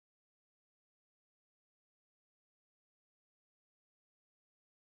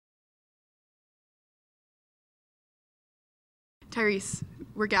Tyrese,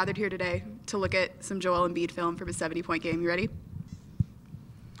 we're gathered here today to look at some Joel Embiid film from a 70-point game. You ready?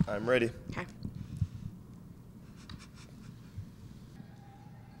 I'm ready. Okay.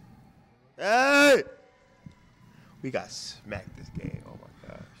 Hey! We got smacked this game. Oh my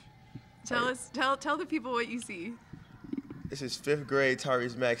gosh. Tell the people what you see. This is 5th grade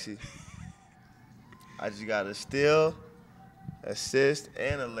Tyrese Maxey. I just got a steal, assist,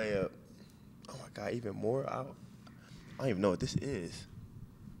 and a layup. Oh my God, even more out. I don't even know what this is.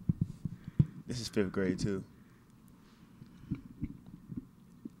 This is 5th grade too.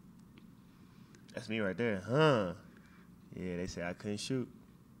 That's me right there, huh? Yeah, they say I couldn't shoot.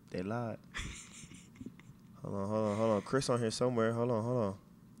 They lied. Hold on. Chris on here somewhere. Hold on.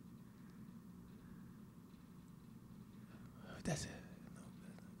 That's it.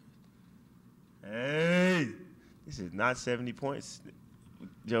 Hey, this is not 70 points,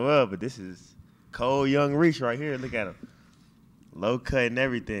 Joel, but this is cold young Reach right here. Look at him. Low cut and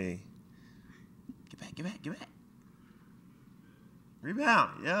everything. Get back.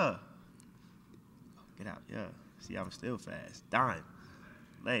 Rebound, yeah. Get out, yeah. See, I'm still fast. Dime.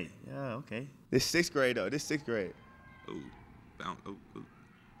 Lay, yeah, okay. This 6th grade, though. This 6th grade. Ooh, bounce. Ooh.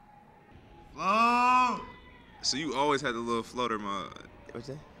 Whoa! So you always had the little floater, What's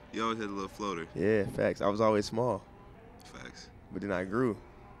that? You always had the little floater. Yeah, facts. I was always small. Facts. But then I grew.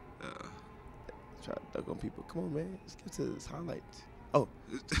 Try to dunk on people. Come on, man. Let's get to this highlights. Oh.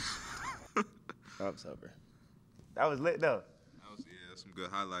 I'm sober. That was lit, though. That was, some good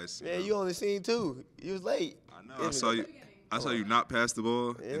highlights. Yeah, you only seen 2. You was late. I know. I saw you not pass the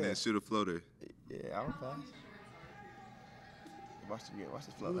ball and then shoot a floater. Yeah, I was fast. Watch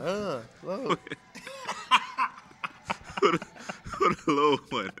this flow. Flow. What a low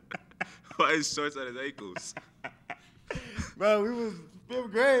one. Why his shorts at his ankles? Bro, we was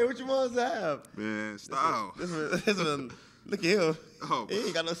 5th grade. What you want us to have? Man, style. This one, look at him. Oh, he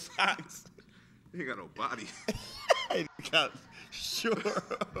ain't got no socks. He ain't got no body. He got short.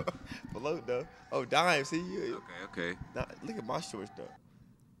 Below, though. Oh, dime. See you. Okay. Nah, look at my shorts, though.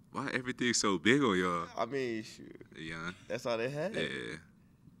 Why everything so big on y'all? I mean, shoot. Yeah. That's all they had. Yeah.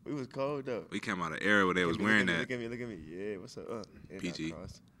 We was cold, though. We came out of era where they was wearing that. Look at me. Yeah, what's up? PG.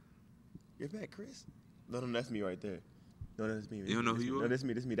 Get back, Chris. No, that's me right there. No, that's me. You don't know who you are? No, that's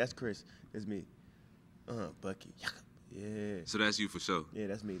me. That's Chris. That's me. Bucky. Yeah. So that's you for sure? Yeah,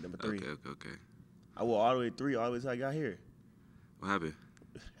 that's me, number 3. Okay. I wore all the way 3, all the way till I got here. What happened?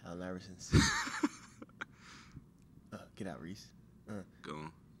 Allen Iverson's. Get out, Reese. Go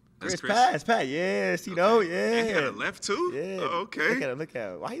on. That's Chris. Pass. Yeah, see, though? Yeah. And he got a left, too? Yeah. Oh, okay. Look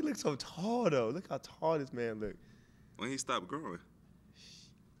at him. Why he look so tall, though? Look how tall this man look. When he stopped growing?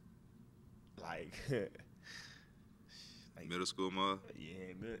 Like middle school, ma?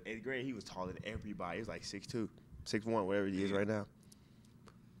 Yeah, 8th grade, he was taller than everybody. He was like 6'2", 6'1", whatever he is right now.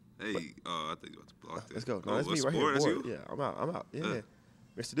 Hey, I think you about to block this. Let's go. No, Oh, that's me right sport? here. That's Board. you? Yeah, I'm out. Yeah.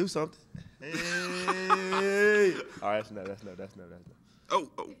 Mr. Do something. Hey. All right, that's no. Oh.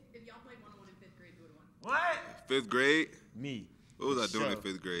 If y'all played 1-on-1 in 5th grade, you would have won. What? 5th grade? Me. What was I doing in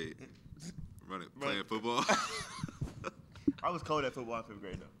 5th grade? Playing football? I was cold at football in 5th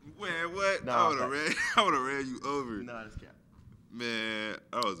grade, though. Man, what? Nah, I would have ran you over. Nah, that's cap. Man,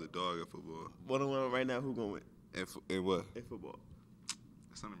 I was a dog at football. 1-on-1 right now, who gonna win? In what? In football.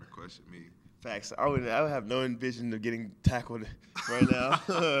 That's not even a question, me. Facts. I would have no envision of getting tackled right now.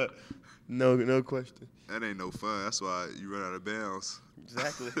 No question. That ain't no fun. That's why you run out of bounds.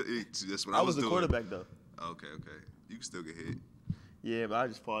 Exactly. That's what I I was the doing. quarterback, though. Okay. You can still get hit. Yeah, but I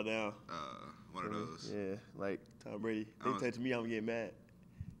just fall down. One of those. Yeah, like Tom Brady. They touch me, I'm getting mad.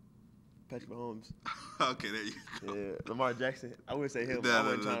 Patrick Mahomes. Okay, there you go. Yeah, Lamar Jackson. I wouldn't say him. I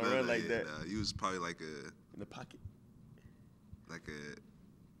wasn't trying to run like that. Nah, you was probably like in the pocket. Like a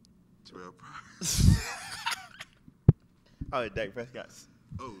Terrell Pryor. Oh, Dak Prescott.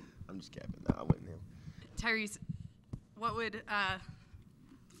 Oh. I'm just capping. No, I wasn't him. Tyrese, what would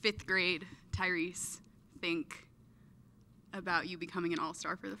 5th grade Tyrese think about you becoming an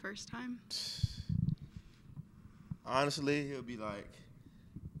all-star for the first time? Honestly, he'll be like,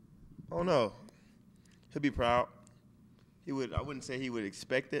 I don't know. He'll be proud. I wouldn't say he would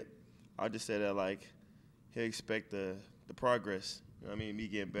expect it. I'll just say that, like, he'll expect the progress. You know what I mean? Me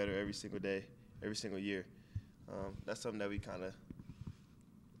getting better every single day, every single year. That's something that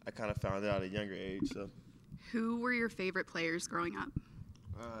I kind of found out at a younger age. So, Who were your favorite players growing up?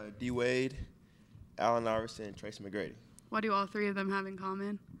 D. Wade, Allen Iverson, and Tracy McGrady. What do all 3 of them have in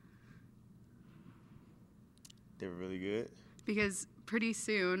common? They were really good. Because pretty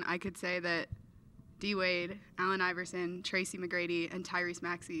soon I could say that D. Wade, Allen Iverson, Tracy McGrady, and Tyrese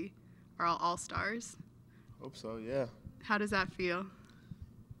Maxey are all all-stars. Hope so, yeah. How does that feel?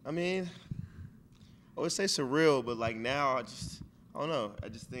 I mean, I would say surreal, but like now I don't know. I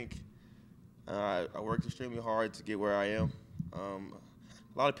just think I worked extremely hard to get where I am.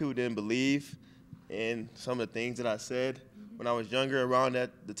 A lot of people didn't believe in some of the things that I said when I was younger, around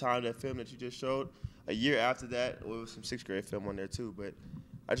the time that film that you just showed. A year after that, well, it was some sixth grade film on there too, but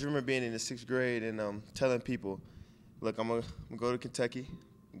I just remember being in the sixth grade and telling people, look, I'm gonna go to Kentucky,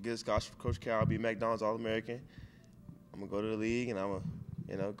 get a scholarship for Coach Cal, I'll be McDonald's All-American. I'm gonna go to the league and I'm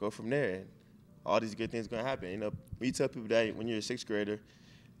gonna go from there. And all these good things are gonna happen. When you tell people that when you're a sixth grader,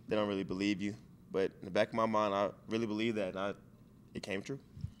 they don't really believe you. But in the back of my mind, I really believe that, and it came true.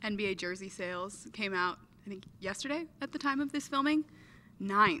 NBA jersey sales came out, I think, yesterday at the time of this filming.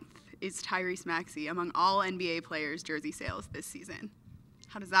 9th is Tyrese Maxey among all NBA players' jersey sales this season.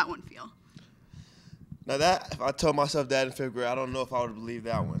 How does that one feel? Now if I told myself that in 5th grade, I don't know if I would believe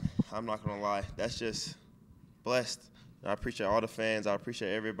that one. I'm not gonna lie. That's just blessed. And I appreciate all the fans. I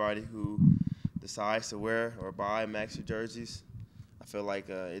appreciate everybody who decides to wear or buy Maxey jerseys. I feel like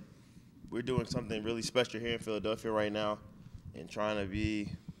we're doing something really special here in Philadelphia right now, and trying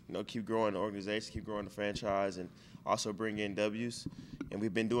to keep growing the organization, keep growing the franchise, and also bring in W's. And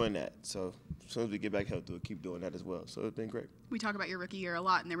we've been doing that. So as soon as we get back healthy, we'll keep doing that as well. So it's been great. We talk about your rookie year a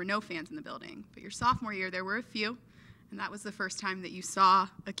lot, and there were no fans in the building. But your sophomore year, there were a few, and that was the first time that you saw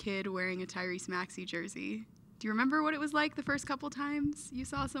a kid wearing a Tyrese Maxey jersey. Do you remember what it was like the first couple times you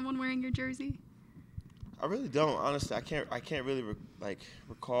saw someone wearing your jersey? I really don't, honestly. I can't really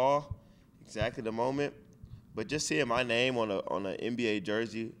recall exactly the moment, but just seeing my name on an NBA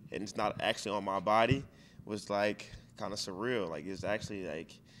jersey and it's not actually on my body was like kind of surreal. Like it's actually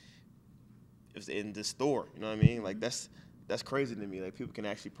like it was in the store. You know what I mean? Like that's crazy to me. Like people can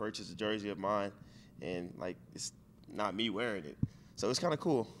actually purchase a jersey of mine, and like it's not me wearing it. So it's kind of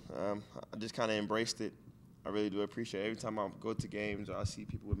cool. I just kind of embraced it. I really do appreciate it. Every time I go to games or I see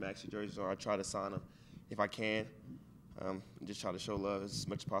people with Maxey jerseys on, I try to sign them if I can. And just try to show love as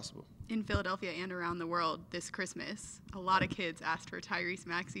much as possible. In Philadelphia and around the world this Christmas, a lot of kids asked for Tyrese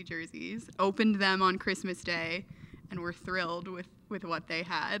Maxey jerseys, opened them on Christmas Day, and were thrilled with what they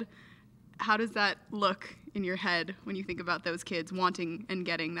had. How does that look in your head when you think about those kids wanting and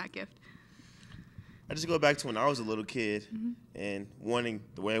getting that gift? I just go back to when I was a little kid and wanting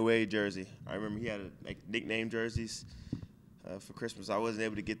the Dwyane Wade jersey. I remember he had nickname jerseys for Christmas. I wasn't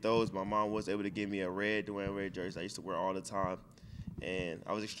able to get those. My mom was able to give me a red Dwyane Wade jersey I used to wear all the time, and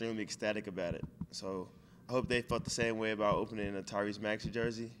I was extremely ecstatic about it. So I hope they felt the same way about opening a Tyrese Maxey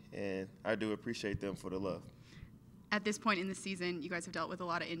jersey, and I do appreciate them for the love. At this point in the season, you guys have dealt with a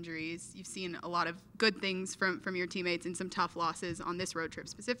lot of injuries. You've seen a lot of good things from your teammates and some tough losses on this road trip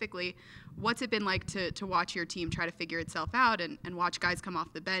specifically. What's it been like to watch your team try to figure itself out and watch guys come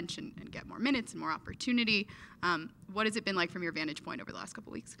off the bench and get more minutes and more opportunity? What has it been like from your vantage point over the last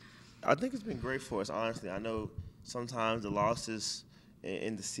couple weeks? I think it's been great for us, honestly. I know sometimes the losses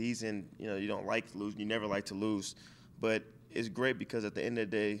in the season, you don't like to lose. You never like to lose. But it's great because at the end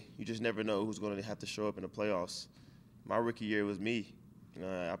of the day, you just never know who's going to have to show up in the playoffs. My rookie year was me.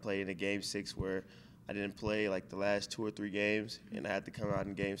 I played in a Game 6 where I didn't play like the last 2 or 3 games, and I had to come out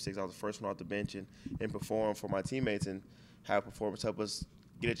in Game 6. I was the first one off the bench and perform for my teammates and have performance help us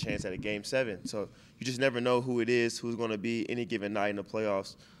get a chance at a Game 7. So you just never know who it is, who's going to be any given night in the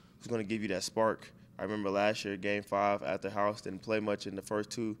playoffs, who's going to give you that spark. I remember last year, Game 5 at the house, didn't play much in the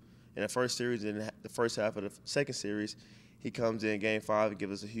first series, and in the first half of the second series, he comes in Game 5 and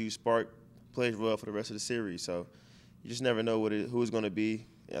gives us a huge spark, plays well for the rest of the series. So you just never know who it's going to be.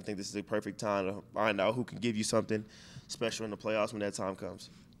 And I think this is the perfect time to find out who can give you something special in the playoffs when that time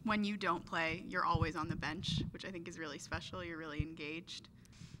comes. When you don't play, you're always on the bench, which I think is really special. You're really engaged.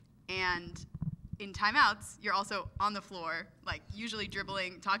 And in timeouts, you're also on the floor, like usually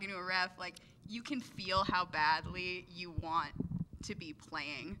dribbling, talking to a ref. Like you can feel how badly you want to be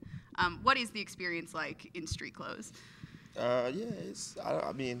playing. What is the experience like in street clothes? I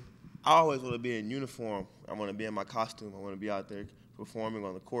always want to be in uniform. I want to be in my costume. I want to be out there performing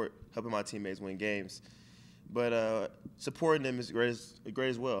on the court, helping my teammates win games. But supporting them is great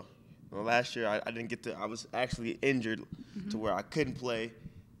as well. Last year, I didn't get to. I was actually injured to where I couldn't play,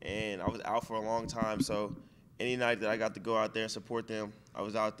 and I was out for a long time. So any night that I got to go out there and support them, I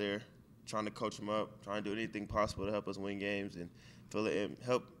was out there trying to coach them up, trying to do anything possible to help us win games and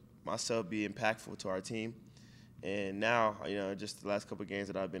help myself be impactful to our team. And now, just the last couple of games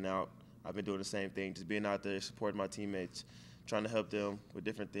that I've been out, I've been doing the same thing, just being out there, supporting my teammates, trying to help them with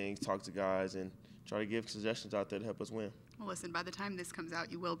different things, talk to guys, and try to give suggestions out there to help us win. Well, listen, by the time this comes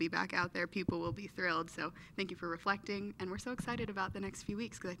out, you will be back out there. People will be thrilled. So thank you for reflecting. And we're so excited about the next few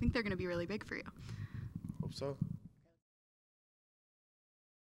weeks because I think they're going to be really big for you. Hope so.